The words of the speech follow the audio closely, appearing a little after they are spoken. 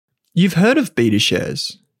You've heard of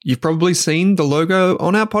BetaShares. You've probably seen the logo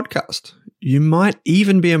on our podcast. You might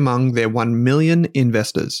even be among their 1 million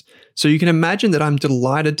investors. So you can imagine that I'm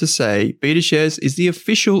delighted to say BetaShares is the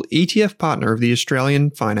official ETF partner of the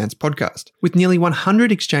Australian Finance Podcast. With nearly 100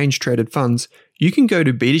 exchange-traded funds, you can go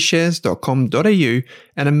to betashares.com.au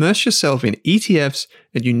and immerse yourself in ETFs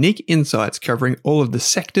and unique insights covering all of the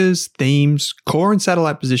sectors, themes, core and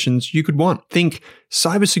satellite positions you could want. Think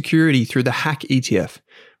cybersecurity through the Hack ETF,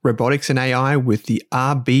 robotics and AI with the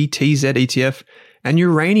RBTZ ETF, and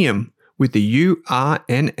uranium with the URNM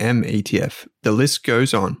ETF. The list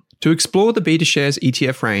goes on. To explore the BetaShares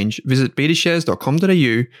ETF range, visit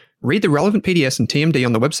betashares.com.au, read the relevant PDS and TMD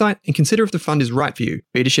on the website, and consider if the fund is right for you.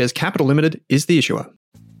 BetaShares Capital Limited is the issuer.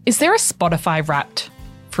 Is there a Spotify Wrapped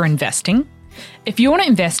for investing? If you want to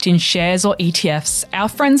invest in shares or ETFs, our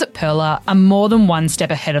friends at Pearler are more than one step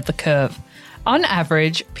ahead of the curve. On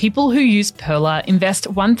average, people who use Pearler invest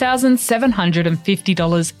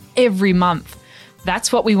 $1,750 every month.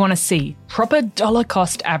 That's what we want to see, proper dollar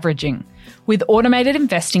cost averaging. With automated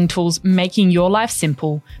investing tools making your life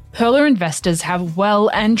simple, Pearler investors have well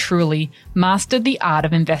and truly mastered the art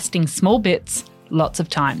of investing small bits, lots of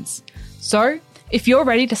times. So, if you're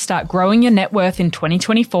ready to start growing your net worth in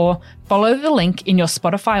 2024, follow the link in your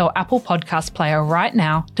Spotify or Apple podcast player right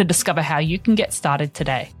now to discover how you can get started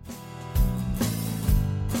today.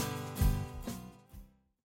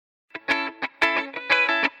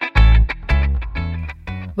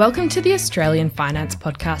 Welcome to the Australian Finance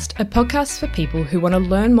Podcast, a podcast for people who want to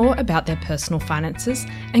learn more about their personal finances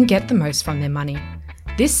and get the most from their money.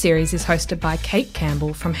 This series is hosted by Kate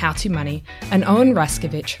Campbell from How to Money and Owen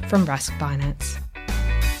Raskovich from Rask Finance.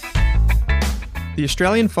 The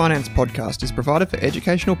Australian Finance Podcast is provided for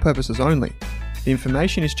educational purposes only. The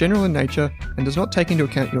information is general in nature and does not take into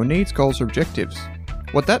account your needs, goals, or objectives.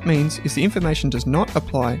 What that means is the information does not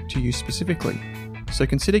apply to you specifically. So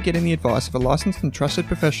consider getting the advice of a licensed and trusted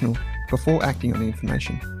professional before acting on the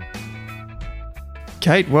information.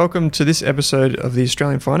 Kate, welcome to this episode of the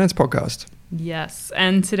Australian Finance Podcast. Yes,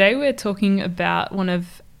 and today we're talking about one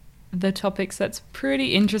of the topics that's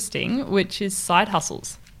pretty interesting, which is side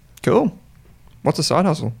hustles. Cool. What's a side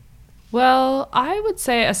hustle? Well, I would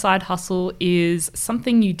say a side hustle is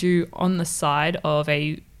something you do on the side of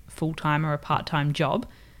a full-time or a part-time job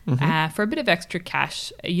for a bit of extra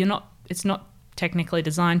cash. It's not technically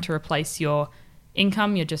designed to replace your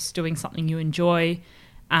income. You're just doing something you enjoy,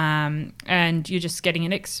 and you're just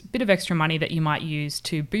getting a bit of extra money that you might use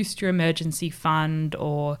to boost your emergency fund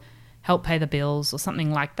or help pay the bills or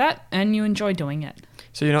something like that, and you enjoy doing it.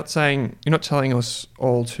 So you're not telling us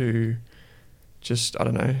all to just, I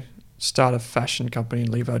don't know, start a fashion company and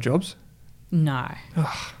leave our jobs? No.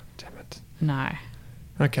 Oh, damn it. No.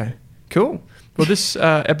 Okay, cool. Well, this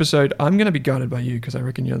episode, I'm going to be guided by you because I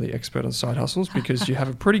reckon you're the expert on side hustles because you have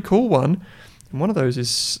a pretty cool one. And one of those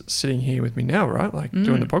is sitting here with me now, right? Like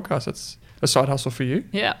doing the podcast. That's a side hustle for you.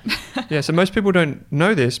 Yeah. Yeah, so most people don't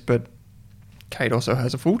know this, but Kate also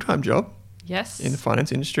has a full-time job. Yes. In the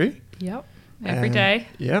finance industry. Yep. Every day.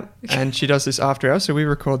 Yep. And she does this after hours. So we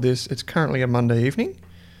record this. It's currently a Monday evening.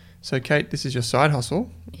 So Kate, this is your side hustle.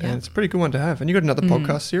 Yep. And it's a pretty good one to have. And you got another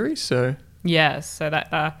podcast series, so... Yeah, so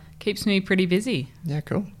that keeps me pretty busy. Yeah,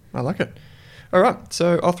 cool. I like it. All right,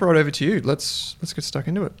 so I'll throw it over to you. Let's get stuck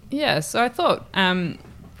into it. Yeah, so I thought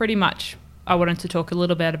pretty much I wanted to talk a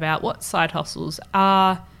little bit about what side hustles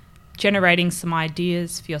are, generating some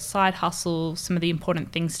ideas for your side hustle, some of the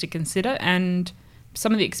important things to consider, and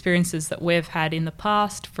some of the experiences that we've had in the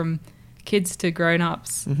past from kids to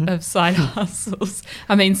grown-ups of side hustles.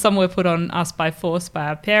 I mean, some were put on us by force by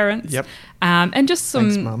our parents. Yep. And just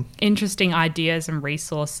some Thanks, Mum. interesting ideas and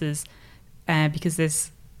resources because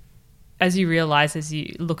there's, as you realise, as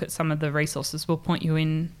you look at some of the resources, will point you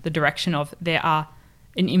in the direction of there are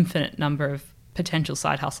an infinite number of potential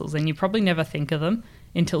side hustles and you probably never think of them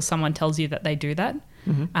until someone tells you that they do that.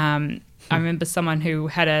 I remember someone who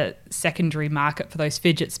had a secondary market for those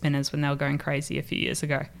fidget spinners when they were going crazy a few years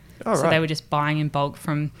ago. Oh, so right. they were just buying in bulk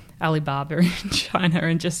from Alibaba in China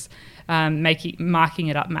and just marking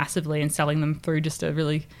it up massively and selling them through just a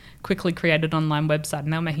really quickly created online website,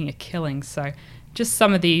 and they were making a killing. So just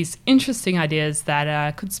some of these interesting ideas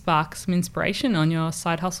that could spark some inspiration on your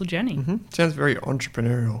side hustle journey. Sounds very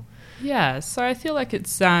entrepreneurial. Yeah, so I feel like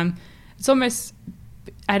it's almost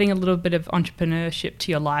adding a little bit of entrepreneurship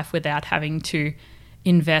to your life without having to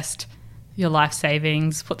invest your life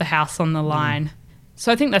savings, put the house on the line.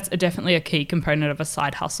 So I think that's definitely a key component of a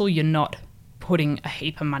side hustle. You're not putting a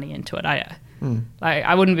heap of money into it.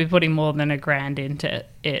 I wouldn't be putting more than $1,000 into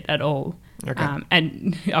it at all. Okay.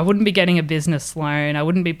 And I wouldn't be getting a business loan. I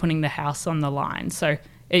wouldn't be putting the house on the line. So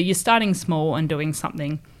you're starting small and doing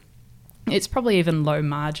something. It's probably even low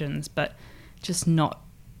margins, but just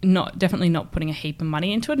definitely not putting a heap of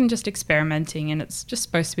money into it and just experimenting, and it's just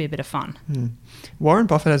supposed to be a bit of fun. Warren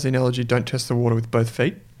Buffett has the analogy, don't test the water with both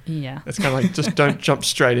feet. Yeah. It's kind of like, just don't jump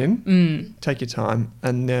straight in. Take your time.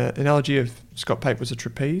 And the analogy of Scott Pape was a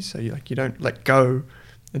trapeze. So you don't let go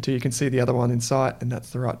until you can see the other one in sight, and that's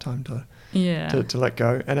the right time to let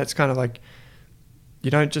go. And it's kind of like, you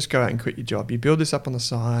don't just go out and quit your job. You build this up on the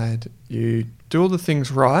side. You do all the things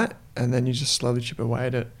right, and then you just slowly chip away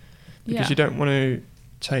at it. Because you don't want to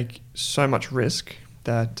take so much risk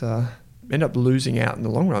that end up losing out in the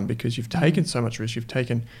long run, because you've taken so much risk. You've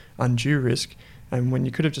taken undue risk, and when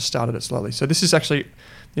you could have just started it slowly. So this is actually,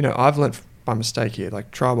 I've learned by mistake here, like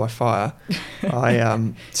trial by fire.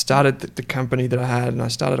 I started the company that I had, and I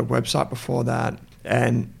started a website before that,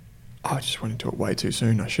 and I just went into it way too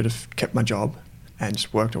soon. I should have kept my job and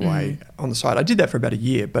just worked away on the side. I did that for about a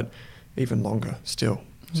year, but even longer still.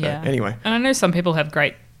 So anyway. And I know some people have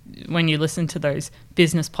great, when you listen to those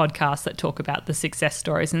business podcasts that talk about the success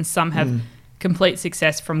stories, and some have complete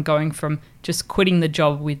success from going from just quitting the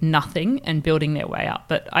job with nothing and building their way up.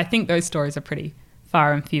 But I think those stories are pretty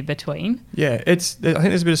far and few between. Yeah, I think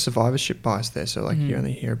there's a bit of survivorship bias there. So like you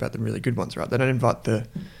only hear about the really good ones, right? They don't invite the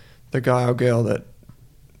guy or girl that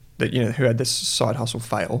who had this side hustle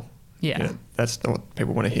fail. Yeah. That's not what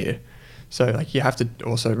people want to hear. So like you have to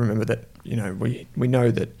also remember that, we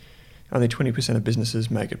know that only 20% of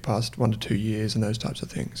businesses make it past 1 to 2 years and those types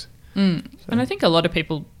of things. So. And I think a lot of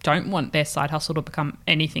people don't want their side hustle to become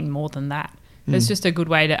anything more than that. It's just a good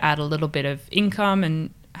way to add a little bit of income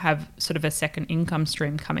and have sort of a second income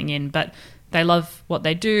stream coming in. But they love what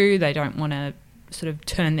they do. They don't want to sort of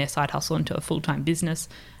turn their side hustle into a full-time business.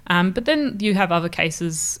 But then you have other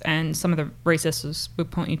cases, and some of the resources we'll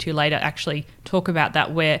point you to later actually talk about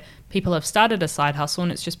that, where people have started a side hustle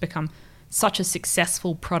and it's just become such a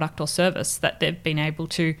successful product or service that they've been able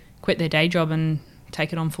to quit their day job and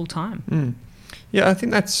take it on full time. Yeah, I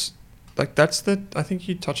think I think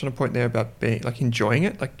you touched on a point there about being like enjoying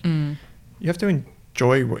it. Like you have to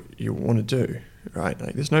enjoy what you want to do, right?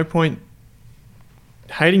 Like there's no point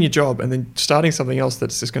hating your job and then starting something else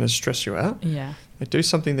that's just going to stress you out. Yeah. Like do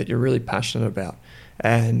something that you're really passionate about,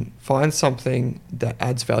 and find something that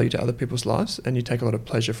adds value to other people's lives, and you take a lot of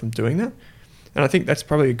pleasure from doing that. And I think that's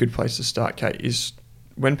probably a good place to start, Kate, is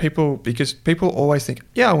because people always think,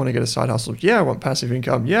 yeah, I want to get a side hustle. Yeah, I want passive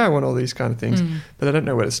income. Yeah, I want all these kind of things, but they don't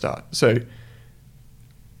know where to start. So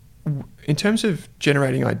in terms of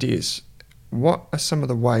generating ideas, what are some of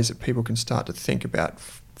the ways that people can start to think about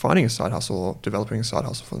finding a side hustle or developing a side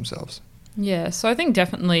hustle for themselves? Yeah, so I think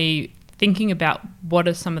definitely thinking about what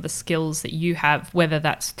are some of the skills that you have, whether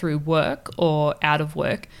that's through work or out of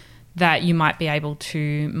work, that you might be able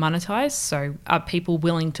to monetize. So are people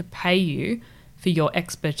willing to pay you for your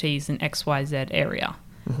expertise in XYZ area?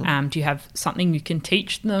 Do you have something you can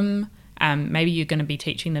teach them? Maybe you're going to be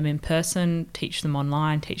teaching them in person, teach them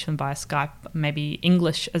online, teach them via Skype. Maybe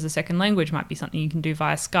English as a second language might be something you can do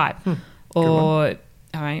via Skype, or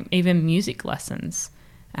even music lessons.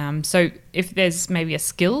 So if there's maybe a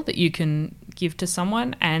skill that you can give to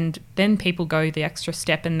someone, and then people go the extra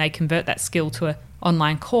step and they convert that skill to an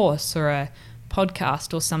online course or a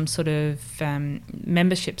podcast or some sort of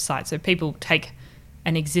membership site. So people take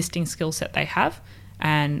an existing skill set they have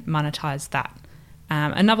and monetize that.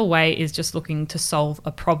 Another way is just looking to solve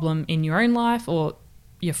a problem in your own life or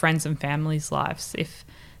your friends and family's lives. If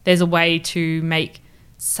there's a way to make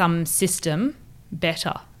some system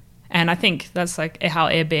better. And I think that's like how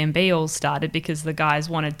Airbnb all started, because the guys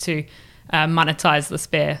wanted to monetize the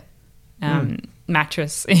spare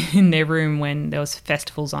mattress in their room when there was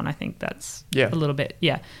festivals on. I think that's a little bit,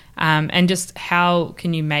 and just how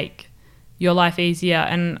can you make your life easier?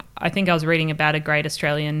 And I think I was reading about a great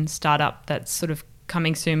Australian startup that's sort of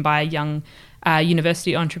coming soon by a young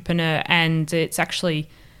university entrepreneur, and it's actually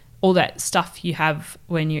all that stuff you have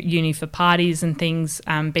when you're at uni for parties and things,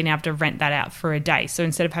 being able to rent that out for a day. So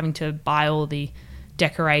instead of having to buy all the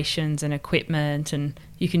decorations and equipment, and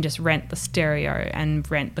you can just rent the stereo and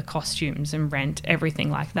rent the costumes and rent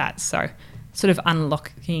everything like that. So sort of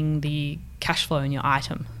unlocking the cash flow in your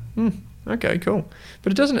item. Okay, cool.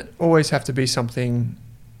 But it doesn't always have to be something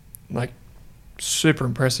like super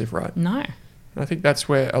impressive, right? No. I think that's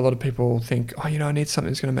where a lot of people think, I need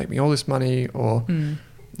something that's going to make me all this money, or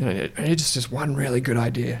it's just one really good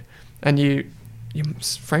idea. And you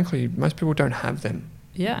frankly, most people don't have them.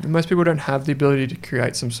 Yeah. Most people don't have the ability to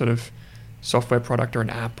create some sort of software product or an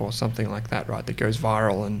app or something like that, right, that goes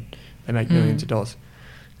viral and they make millions of dollars.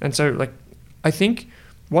 And so, like, I think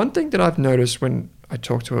one thing that I've noticed when I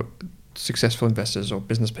talk to successful investors or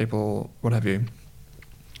business people, what have you,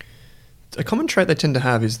 a common trait they tend to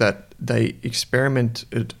have is that they experiment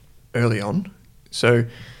it early on. So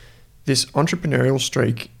this entrepreneurial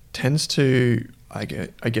streak tends to, I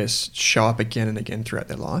guess, show up again and again throughout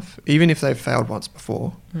their life, even if they've failed once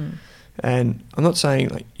before. And I'm not saying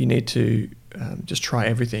like you need to just try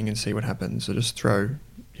everything and see what happens, or just throw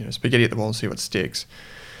spaghetti at the wall and see what sticks.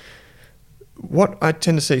 What I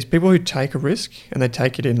tend to see is people who take a risk and they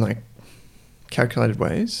take it in like calculated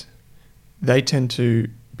ways, they tend to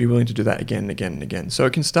be willing to do that again and again and again. So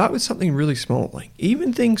it can start with something really small, like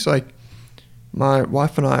even things like my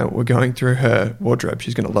wife and I were going through her wardrobe.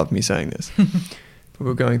 She's going to love me saying this. But we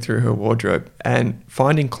were going through her wardrobe and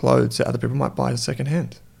finding clothes that other people might buy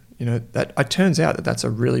secondhand. That it turns out that that's a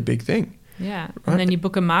really big thing. Yeah. Right? And then you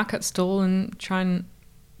book a market stall and try and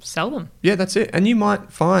sell them. Yeah, that's it. And you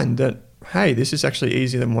might find that, hey, this is actually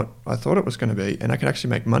easier than what I thought it was going to be, and I can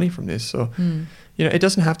actually make money from this. So, it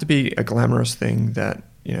doesn't have to be a glamorous thing that,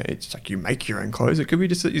 it's like you make your own clothes. It could be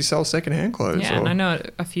just that you sell secondhand clothes. Yeah, and I know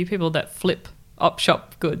a few people that flip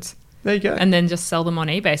op-shop goods. There you go. And then just sell them on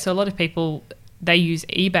eBay. So a lot of people, they use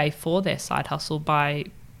eBay for their side hustle by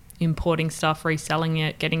importing stuff, reselling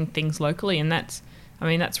it, getting things locally. And that's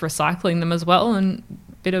recycling them as well, and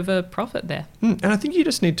a bit of a profit there. And I think you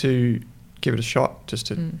just need to give it a shot just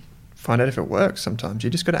to find out if it works sometimes.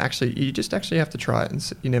 You just actually have to try it,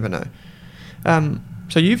 and you never know.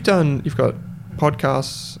 So you've got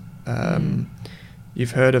podcasts,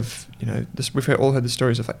 you've heard of, we've all heard the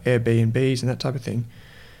stories of like Airbnbs and that type of thing.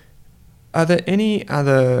 Are there any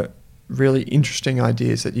other really interesting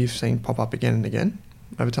ideas that you've seen pop up again and again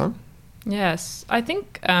over time? Yes, I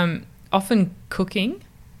think often cooking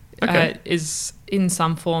is in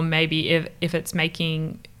some form, maybe if it's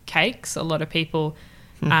making cakes. A lot of people,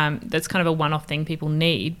 that's kind of a one-off thing people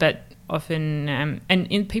need, but often,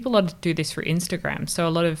 people a lot do this for Instagram. So a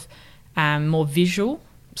lot of more visual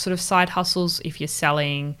sort of side hustles, if you're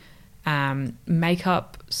selling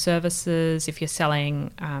makeup services, if you're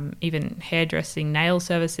selling even hairdressing, nail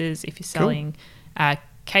services, if you're selling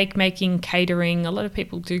cake making, catering. A lot of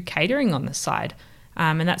people do catering on the side,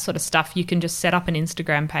 and that sort of stuff. You can just set up an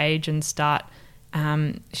Instagram page and start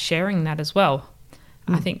sharing that as well.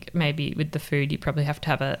 I think maybe with the food, you probably have to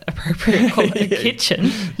have an appropriate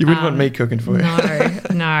kitchen. You wouldn't want me cooking for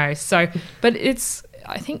you. No. So, but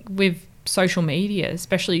I think with social media,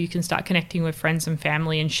 especially, you can start connecting with friends and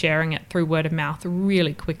family and sharing it through word of mouth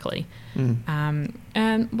really quickly.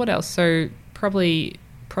 And what else? So probably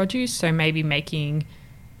produce. So maybe making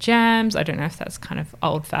jams. I don't know if that's kind of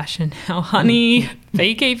old-fashioned now. Honey,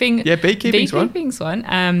 beekeeping. Yeah, beekeeping's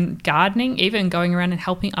one. Gardening, even going around and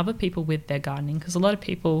helping other people with their gardening, because a lot of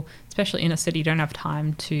people, especially in a city, don't have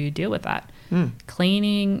time to deal with that.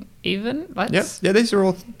 Cleaning, even. Yeah, these are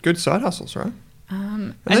all good side hustles, right?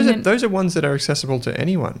 And those are ones that are accessible to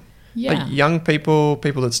anyone. Yeah. Like young people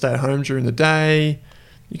that stay at home during the day.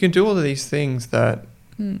 You can do all of these things that...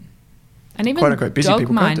 And even quote-unquote busy dog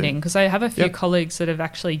people minding, because I have a few colleagues that have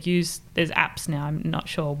actually used, there's apps now, I'm not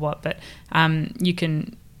sure what, but you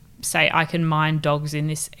can say, I can mind dogs in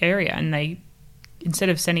this area, and they, instead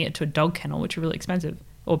of sending it to a dog kennel, which are really expensive,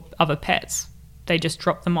 or other pets, they just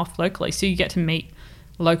drop them off locally. So you get to meet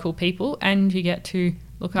local people and you get to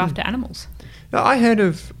look after animals. Now, I heard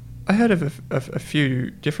of a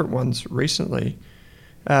few different ones recently.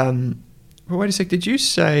 Well, wait a sec.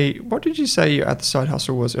 What did you say your other side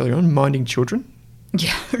hustle was earlier on? Minding children?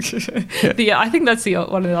 Yeah. I think that's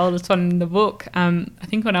one of the oldest one in the book. I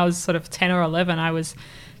think when I was sort of 10 or 11, I was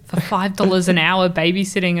for $5 an hour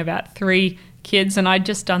babysitting about 3 kids, and I'd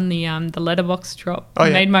just done the letterbox drop. I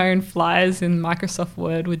made my own flyers in Microsoft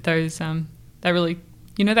Word with those, that really,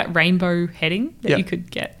 that rainbow heading that you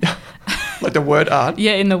could get. Like the word art?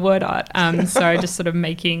 Yeah, in the word art. So just sort of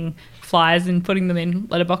making flyers and putting them in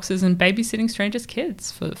letterboxes and babysitting strangers'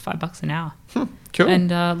 kids for $5 an hour. Cool. And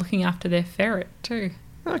looking after their ferret too.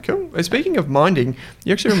 Oh, cool. Speaking of minding,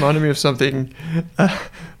 you actually reminded me of something.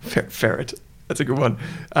 Ferret. That's a good one.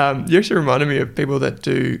 You actually reminded me of people that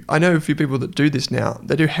do... I know a few people that do this now.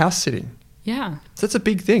 They do house sitting. Yeah. So that's a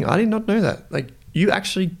big thing. I did not know that. Like, you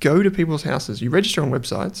actually go to people's houses. You register on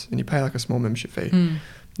websites and you pay like a small membership fee.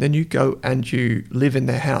 Then you go and you live in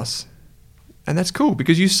their house. And that's cool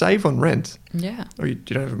because you save on rent. Yeah. Or you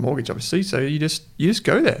don't have a mortgage, obviously, so you just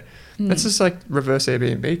go there. That's just like reverse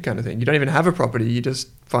Airbnb kind of thing. You don't even have a property, you're just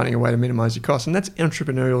finding a way to minimize your costs. And that's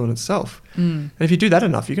entrepreneurial in itself. And if you do that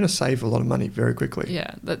enough, you're going to save a lot of money very quickly.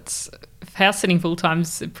 Yeah, that's house sitting full-time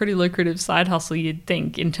is a pretty lucrative side hustle, you'd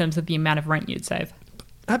think, in terms of the amount of rent you'd save.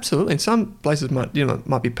 Absolutely. And some places might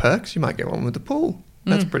be perks. You might get one with the pool.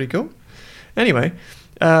 That's pretty cool. Anyway,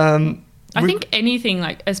 I think anything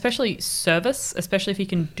like, especially service, especially if you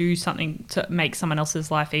can do something to make someone else's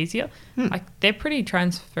life easier, like they're pretty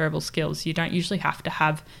transferable skills. You don't usually have to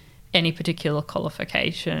have any particular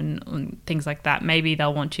qualification and things like that. Maybe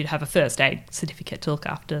they'll want you to have a first aid certificate to look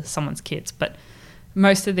after someone's kids, but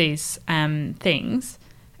most of these things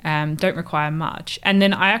don't require much. And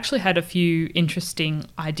then I actually had a few interesting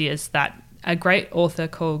ideas that a great author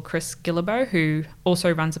called Chris Guillebeau, who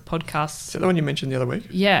also runs a podcast. Is that the one you mentioned the other week?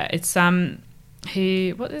 Yeah, it's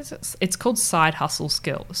what is it? It's called Side Hustle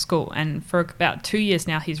School, and for about 2 years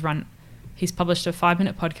now, he's published a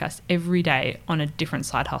 5-minute podcast every day on a different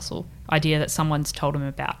side hustle idea that someone's told him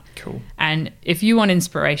about. Cool. And if you want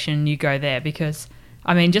inspiration, you go there because,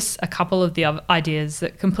 I mean, just a couple of the other ideas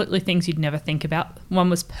that completely things you'd never think about. One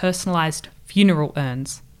was personalized funeral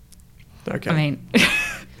urns. Okay. I mean,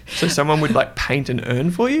 so someone would like paint an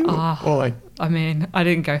urn for you? Or like... I mean, I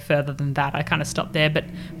didn't go further than that. I kind of stopped there. But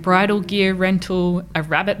bridal gear rental, a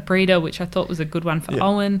rabbit breeder, which I thought was a good one for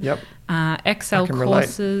Owen. Yep. XL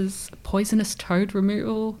courses, poisonous toad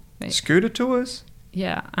removal. Scooter tours.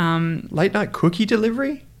 Yeah. Late night cookie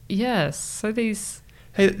delivery. Yes. So these...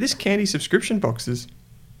 Hey, this candy subscription boxes,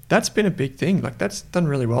 that's been a big thing. Like that's done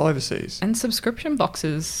really well overseas. And subscription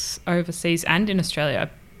boxes overseas and in Australia are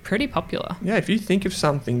pretty popular. Yeah, if you think of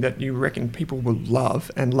something that you reckon people will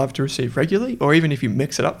love and love to receive regularly, or even if you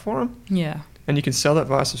mix it up for them, and you can sell that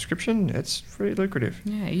via subscription, it's pretty lucrative.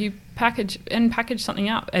 Yeah, you package something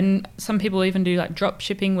up, and some people even do like drop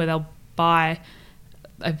shipping where they'll buy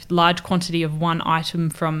a large quantity of one item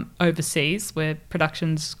from overseas where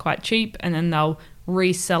production's quite cheap, and then they'll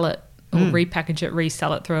resell it or repackage it,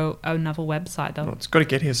 resell it through another website. Well, it's got to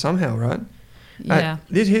get here somehow, right? Yeah.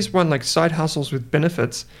 Here's one like side hustles with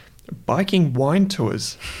benefits. Biking wine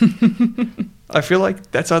tours. I feel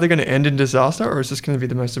like that's either going to end in disaster or it's just going to be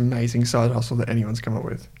the most amazing side hustle that anyone's come up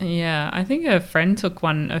with. Yeah, I think a friend took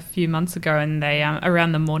one a few months ago, and they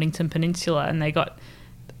around the Mornington Peninsula, and they got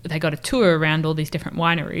a tour around all these different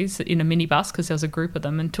wineries in a minibus because there was a group of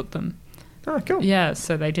them, and took them. Oh, cool. Yeah,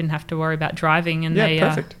 so they didn't have to worry about driving, and they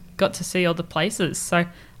got to see all the places. So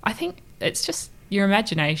I think it's just your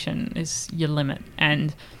imagination is your limit.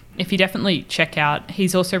 And if you definitely check out,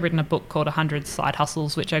 he's also written a book called 100 Side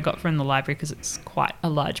Hustles, which I got from the library because it's quite a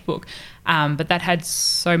large book. But that had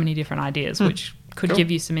so many different ideas, which could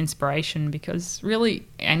give you some inspiration, because really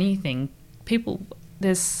anything,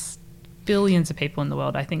 there's billions of people in the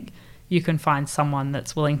world. I think you can find someone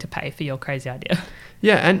that's willing to pay for your crazy idea.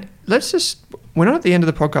 Yeah, and we're not at the end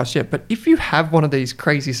of the podcast yet, but if you have one of these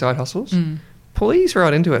crazy side hustles, please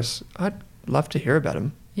write into us. I'd love to hear about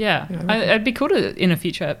them. Yeah, it'd be cool to, in a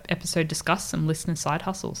future episode, discuss some listener side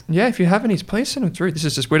hustles. Yeah, if you have any, please send them through.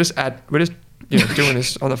 We're just doing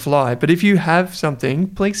this on the fly. But if you have something,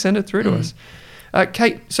 please send it through to us.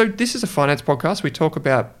 Kate, so this is a finance podcast. We talk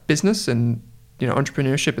about business and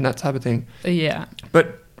entrepreneurship and that type of thing. Yeah.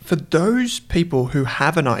 But for those people who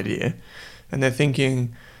have an idea and they're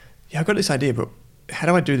thinking, yeah, I've got this idea, but how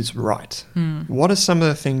do I do this right? What are some of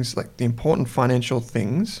the things, like the important financial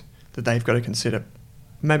things that they've got to consider,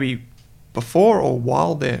 maybe before or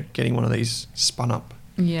while they're getting one of these spun up?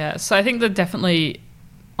 Yeah, so I think that definitely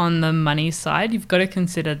on the money side, you've got to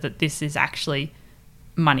consider that this is actually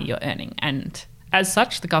money you're earning. And as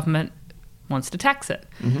such, the government wants to tax it.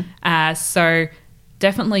 So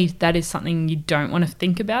definitely that is something you don't want to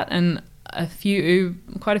think about. And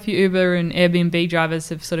quite a few Uber and Airbnb drivers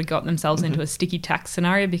have sort of got themselves into a sticky tax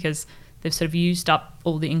scenario because they've sort of used up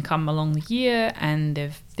all the income along the year,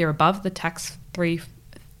 and they're above the tax-free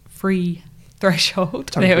threshold.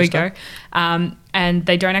 There we go. And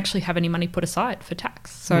they don't actually have any money put aside for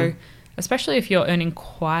tax. So especially if you're earning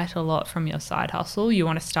quite a lot from your side hustle, you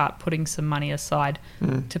want to start putting some money aside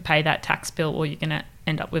to pay that tax bill, or you're going to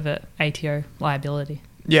end up with an ATO liability.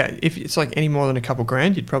 Yeah, if it's like any more than a couple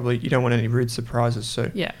grand, you don't want any rude surprises.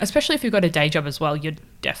 So yeah, especially if you've got a day job as well, you're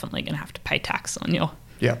definitely going to have to pay tax on your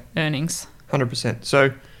earnings. 100%.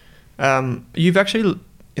 So you've actually,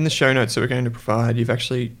 in the show notes that we're going to provide, you've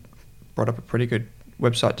actually brought up a pretty good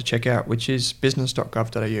website to check out, which is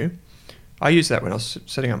business.gov.au. I use that when I was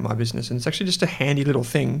setting up my business, and it's actually just a handy little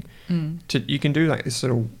thing. You can do like this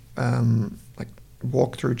little like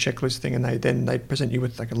walkthrough checklist thing, and they present you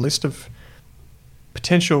with like a list of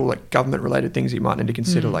potential like government related things you might need to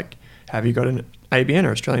consider, like have you got an ABN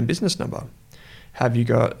or Australian business number? Have you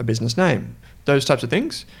got a business name? Those types of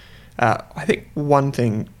things. I think one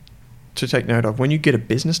thing to take note of when you get a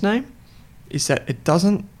business name is that it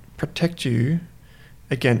doesn't protect you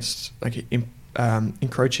against like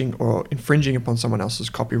encroaching or infringing upon someone else's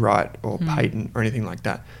copyright or patent or anything like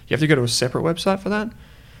that. You have to go to a separate website for that.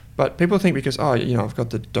 But people think because, I've got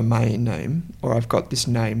the domain name or I've got this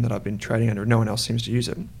name that I've been trading under and no one else seems to use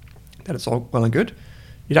it, that it's all well and good.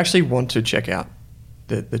 You'd actually want to check out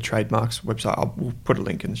the trademarks website. We'll put a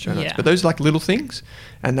link in the show notes. Yeah. But those are like little things,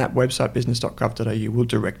 and that website, business.gov.au, will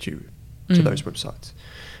direct you to those websites.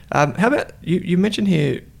 How about, you mentioned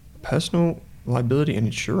here personal liability and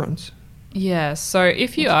insurance. Yeah, so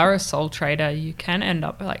if you are a sole trader, you can end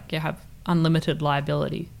up you have unlimited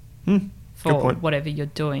liability for whatever you're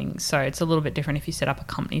doing. So it's a little bit different if you set up a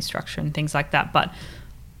company structure and things like that. But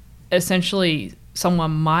essentially,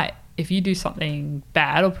 someone might, if you do something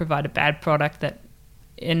bad or provide a bad product that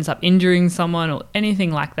ends up injuring someone or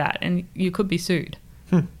anything like that, and you could be sued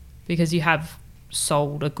because you have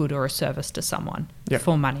sold a good or a service to someone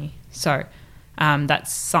for money. So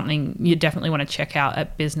that's something you definitely want to check out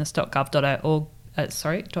at business.gov.au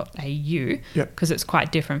because it's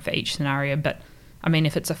quite different for each scenario. But I mean,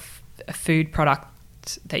 if it's a food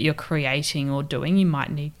product that you're creating or doing, you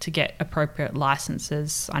might need to get appropriate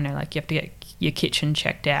licenses. I know, like, you have to get your kitchen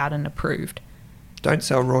checked out and approved. Don't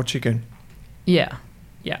sell raw chicken. Yeah.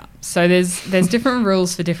 So there's different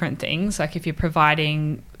rules for different things. Like if you're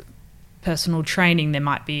providing personal training, there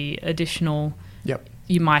might be additional. Yep.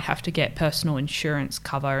 You might have to get personal insurance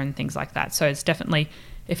cover and things like that. So it's definitely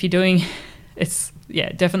if you're doing things,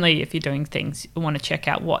 you want to check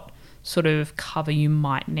out what sort of cover you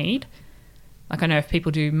might need. Like I know if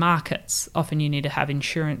people do markets, often you need to have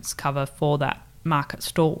insurance cover for that market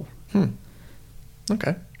stall.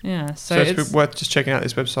 Okay. Yeah, so it's worth just checking out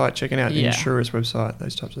this website, checking out the insurer's website,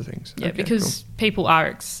 those types of things. Yeah, because people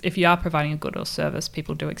are, if you are providing a good or service,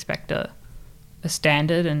 people do expect a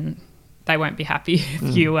standard, and they won't be happy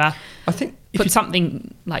if you I think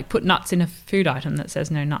put nuts in a food item that says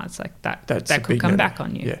no nuts, like that could come back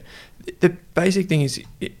on you. Yeah. The basic thing is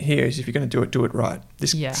if you're going to do it right.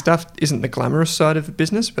 This stuff isn't the glamorous side of the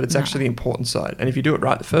business, but it's actually the important side. And if you do it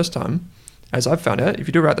right the first time, as I've found out, if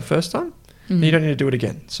you do it right the first time, then you don't need to do it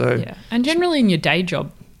again. So and generally in your day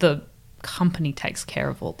job, the company takes care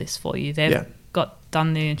of all this for you. They've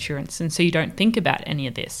done the insurance, and so you don't think about any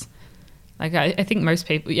of this. Like I think most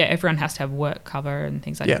people, everyone has to have work cover and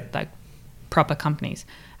things like proper companies.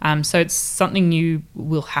 So it's something you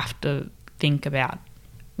will have to think about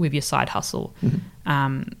with your side hustle,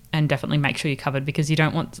 and definitely make sure you're covered, because you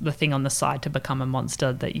don't want the thing on the side to become a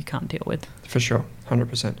monster that you can't deal with. For sure,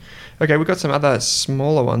 100%. Okay, we've got some other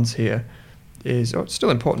smaller ones here. It's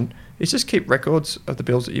still important. Is just keep records of the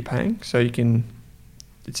bills that you're paying. So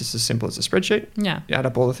it's just as simple as a spreadsheet. Yeah. You add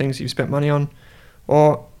up all the things you've spent money on,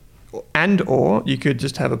 or you could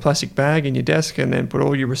just have a plastic bag in your desk and then put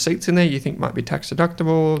all your receipts in there you think might be tax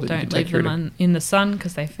deductible. Don't leave them in the sun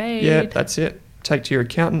because they fade. Yeah, that's it. Take to your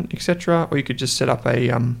accountant, etc. Or you could just set up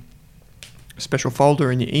a special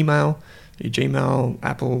folder in your email, your Gmail,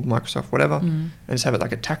 Apple, Microsoft, whatever, and just have it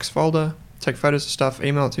like a tax folder. Take photos of stuff,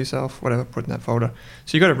 email it to yourself, whatever, put in that folder.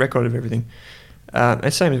 So you've got a record of everything.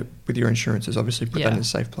 And same with your insurances, obviously, put that in a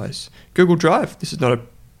safe place. Google Drive, this is not a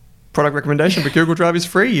product recommendation, but Google Drive is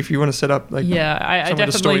free if you want to set up I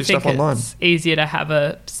definitely think it's easier to have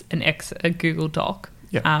a Google Doc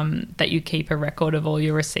that you keep a record of all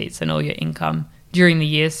your receipts and all your income during the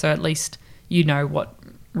year, so at least you know what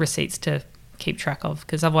receipts to keep track of,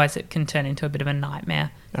 because otherwise it can turn into a bit of a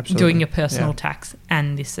nightmare. Absolutely. Doing your personal tax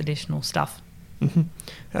and this additional stuff.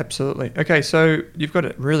 Absolutely. Okay, so you've got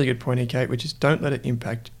a really good point here, Kate, which is don't let it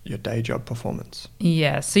impact your day job performance.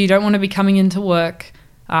 Yeah, so you don't want to be coming into work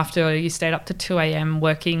after you stayed up to 2 a.m.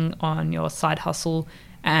 working on your side hustle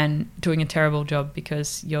and doing a terrible job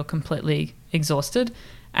because you're completely exhausted.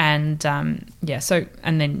 And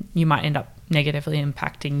then you might end up negatively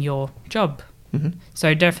impacting your job.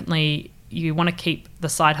 So definitely you want to keep the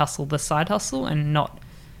side hustle and not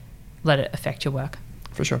let it affect your work.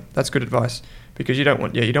 For sure. That's good advice, because you don't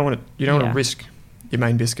want to risk your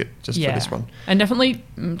main biscuit just for this one. And definitely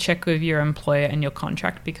check with your employer and your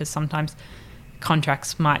contract, because sometimes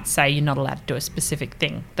contracts might say you're not allowed to do a specific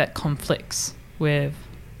thing that conflicts with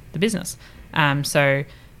the business. So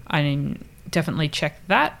I mean, definitely check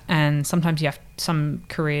that. And sometimes some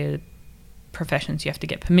career professions, you have to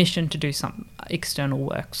get permission to do some external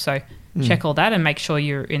work. So check all that and make sure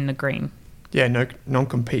you're in the green. Yeah, no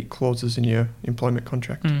non-compete clauses in your employment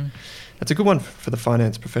contract. That's a good one for the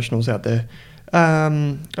finance professionals out there.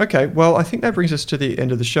 Okay, well, I think that brings us to the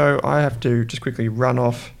end of the show. I have to just quickly run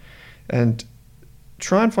off and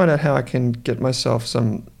try and find out how I can get myself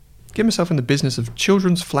in the business of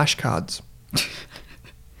children's flashcards.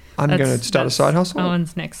 I'm going to start a side hustle.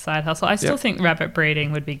 Owen's next side hustle. I still think rabbit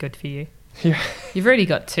breeding would be good for you. Yeah. You've already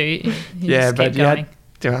got 2. I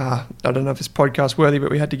don't know if it's podcast worthy,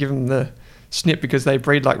 but we had to give them the Snip because they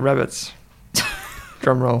breed like rabbits.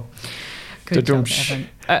 Drum roll. Good job, Evan.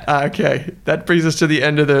 Okay, that brings us to the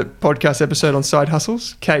end of the podcast episode on side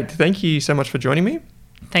hustles. Kate, thank you so much for joining me.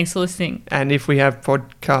 Thanks for listening. And if we have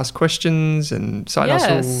podcast questions and side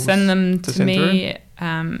hustles, send them to me,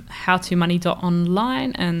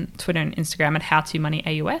 howtomoney.online and Twitter and Instagram at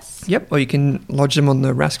howtomoneyAUS. Yep, or you can lodge them on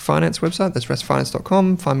the Rask Finance website. That's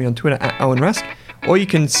raskfinance.com. Find me on Twitter at Owen Rask. Or you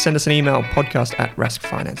can send us an email,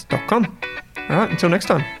 podcast@raskfinance.com. All right, until next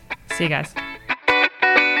time. See you guys.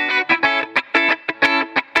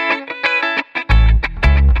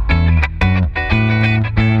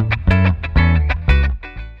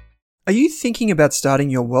 Are you thinking about starting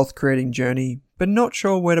your wealth creating journey, but not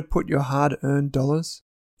sure where to put your hard-earned dollars?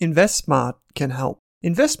 InvestSmart can help.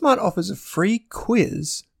 InvestSmart offers a free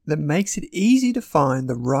quiz that makes it easy to find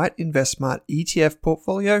the right InvestSmart ETF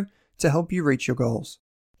portfolio to help you reach your goals.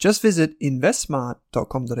 Just visit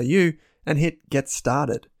investsmart.com.au and hit Get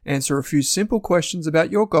Started. Answer a few simple questions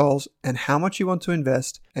about your goals and how much you want to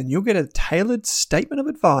invest, and you'll get a tailored statement of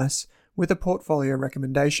advice with a portfolio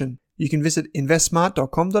recommendation. You can visit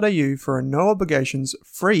investsmart.com.au for a no obligations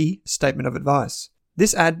free statement of advice.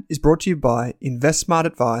 This ad is brought to you by InvestSmart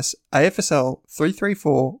Advice, AFSL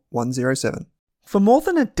 334107. For more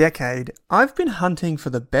than a decade, I've been hunting for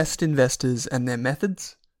the best investors and their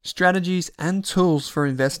methods, strategies, and tools for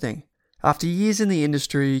investing. After years in the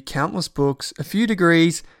industry, countless books, a few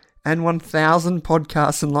degrees, and 1,000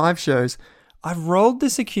 podcasts and live shows, I've rolled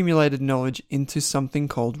this accumulated knowledge into something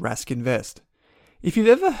called Rask Invest. If you've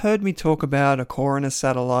ever heard me talk about a core and a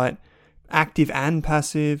satellite, active and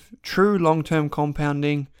passive, true long-term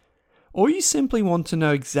compounding, or you simply want to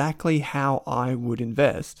know exactly how I would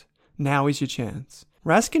invest, now is your chance.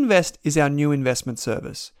 Rask Invest is our new investment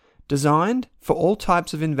service, designed for all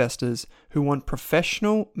types of investors who want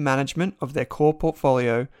professional management of their core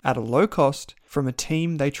portfolio at a low cost from a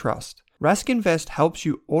team they trust. Rask Invest helps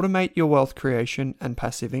you automate your wealth creation and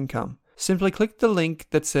passive income. Simply click the link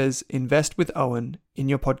that says Invest with Owen in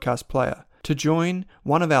your podcast player to join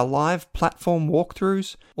one of our live platform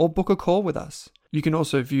walkthroughs or book a call with us. You can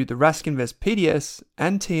also view the Rask Invest PDS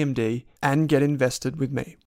and TMD and get invested with me.